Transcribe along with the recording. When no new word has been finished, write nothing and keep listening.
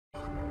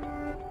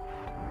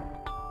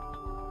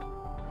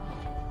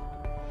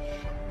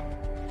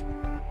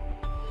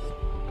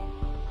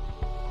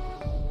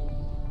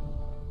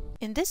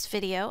In this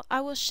video, I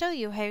will show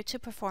you how to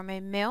perform a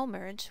mail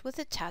merge with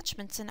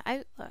attachments in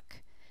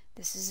Outlook.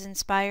 This is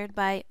inspired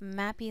by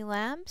Mappy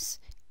Labs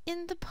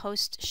in the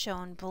post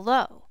shown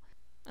below.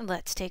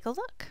 Let's take a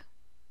look.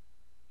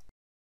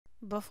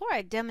 Before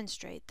I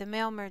demonstrate the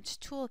Mail Merge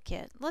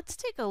Toolkit, let's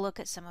take a look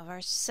at some of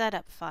our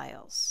setup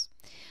files.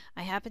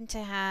 I happen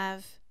to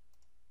have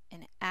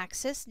an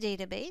Access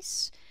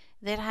database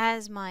that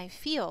has my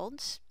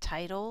fields,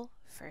 title,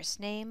 first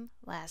name,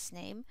 last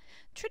name,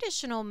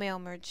 traditional mail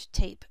merge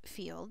tape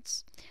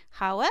fields.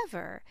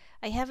 However,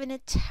 I have an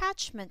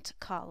attachment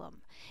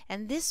column,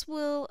 and this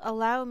will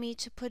allow me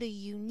to put a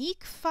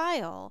unique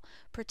file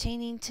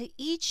pertaining to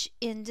each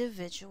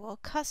individual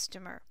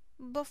customer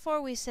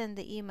before we send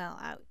the email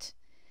out.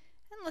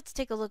 And let's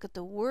take a look at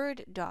the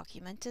Word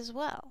document as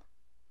well.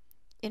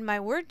 In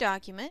my Word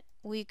document,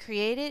 we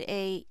created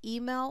an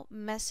email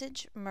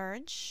message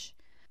merge.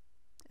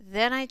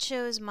 Then I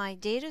chose my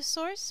data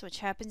source, which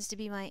happens to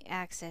be my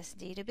Access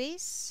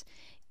database,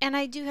 and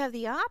I do have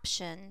the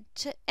option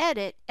to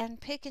edit and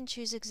pick and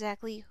choose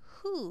exactly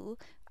who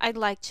I'd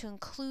like to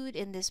include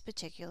in this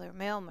particular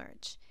mail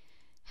merge.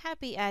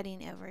 Happy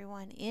adding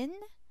everyone in.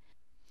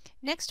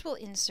 Next, we'll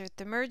insert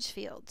the merge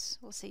fields.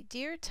 We'll say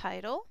Dear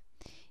Title,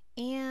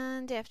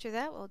 and after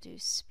that we'll do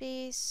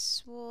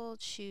space. We'll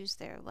choose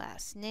their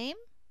last name.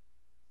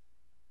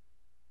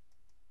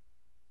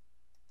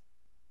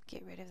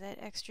 Get rid of that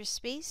extra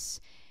space.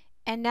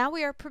 And now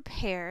we are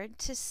prepared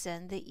to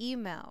send the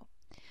email.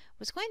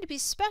 What's going to be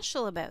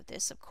special about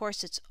this, of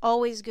course, it's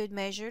always good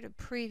measure to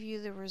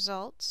preview the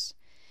results.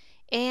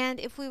 And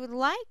if we would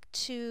like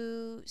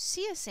to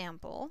see a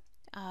sample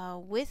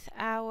with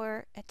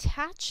our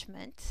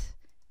attachment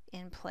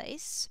in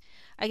place,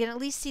 I can at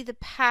least see the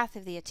path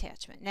of the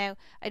attachment. Now,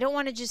 I don't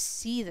want to just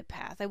see the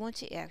path. I want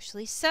to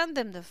actually send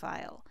them the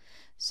file.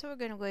 So we're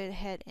going to go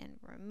ahead and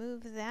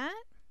remove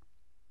that.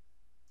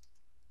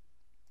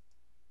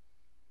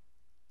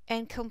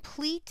 And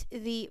complete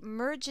the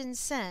merge and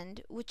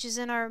send, which is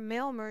in our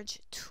Mail Merge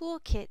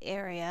Toolkit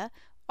area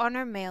on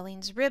our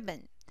Mailings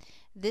ribbon.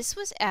 This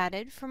was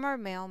added from our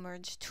Mail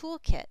Merge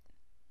Toolkit.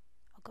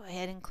 I'll go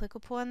ahead and click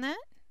upon that.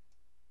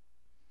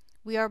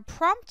 We are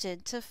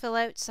prompted to fill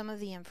out some of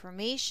the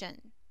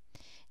information.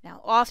 Now,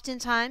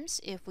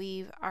 oftentimes, if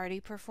we've already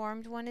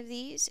performed one of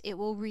these, it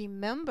will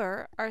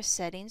remember our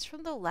settings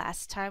from the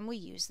last time we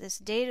used this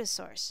data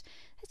source.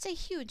 It's a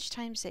huge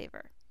time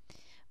saver.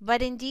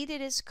 But indeed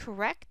it is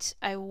correct.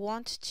 I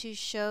want to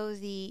show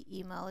the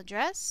email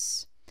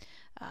address,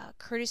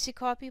 courtesy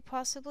copy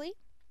possibly.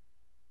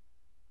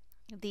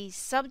 The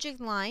subject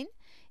line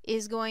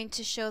is going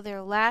to show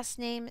their last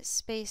name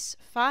space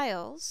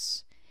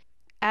files.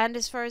 And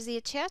as far as the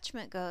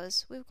attachment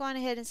goes, we've gone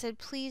ahead and said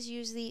please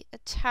use the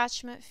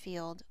attachment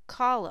field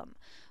column.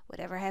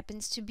 Whatever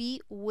happens to be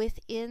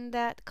within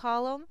that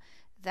column,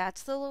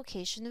 that's the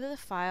location of the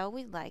file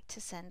we'd like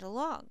to send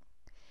along.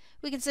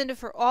 We can send it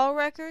for all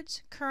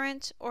records,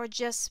 current, or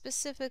just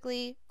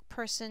specifically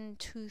person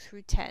 2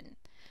 through 10,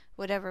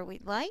 whatever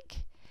we'd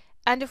like.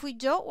 And if we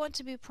don't want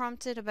to be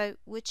prompted about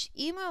which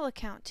email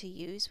account to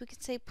use, we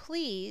can say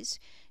please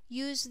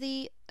use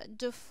the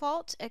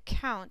default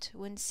account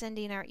when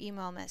sending our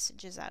email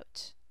messages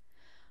out.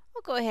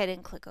 We'll go ahead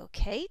and click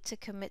OK to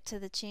commit to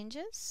the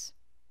changes.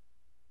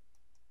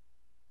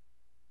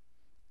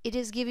 It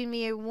is giving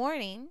me a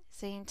warning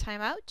saying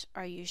timeout.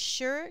 Are you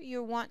sure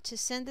you want to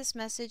send this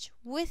message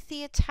with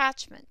the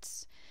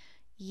attachments?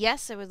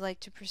 Yes, I would like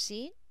to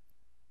proceed.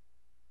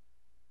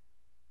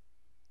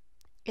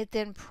 It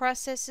then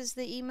processes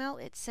the email.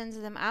 It sends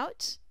them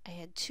out. I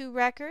had 2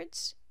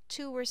 records.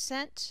 2 were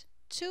sent.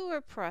 2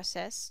 were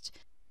processed.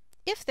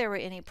 If there were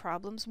any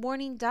problems,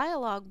 warning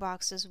dialog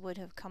boxes would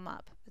have come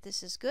up. But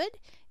this is good.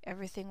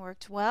 Everything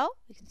worked well.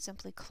 We can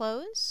simply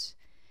close.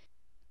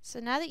 So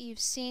now that you've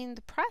seen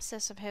the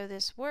process of how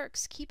this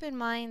works, keep in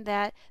mind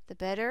that the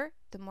better,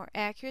 the more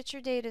accurate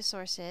your data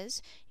source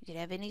is. You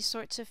can have any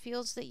sorts of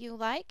fields that you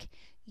like.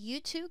 You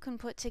too can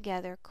put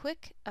together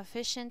quick,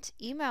 efficient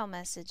email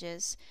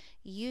messages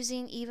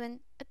using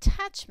even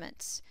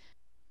attachments.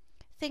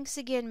 Thanks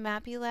again,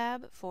 Mappy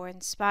Lab, for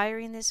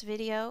inspiring this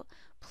video.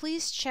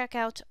 Please check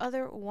out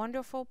other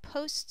wonderful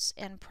posts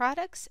and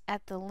products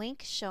at the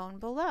link shown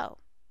below.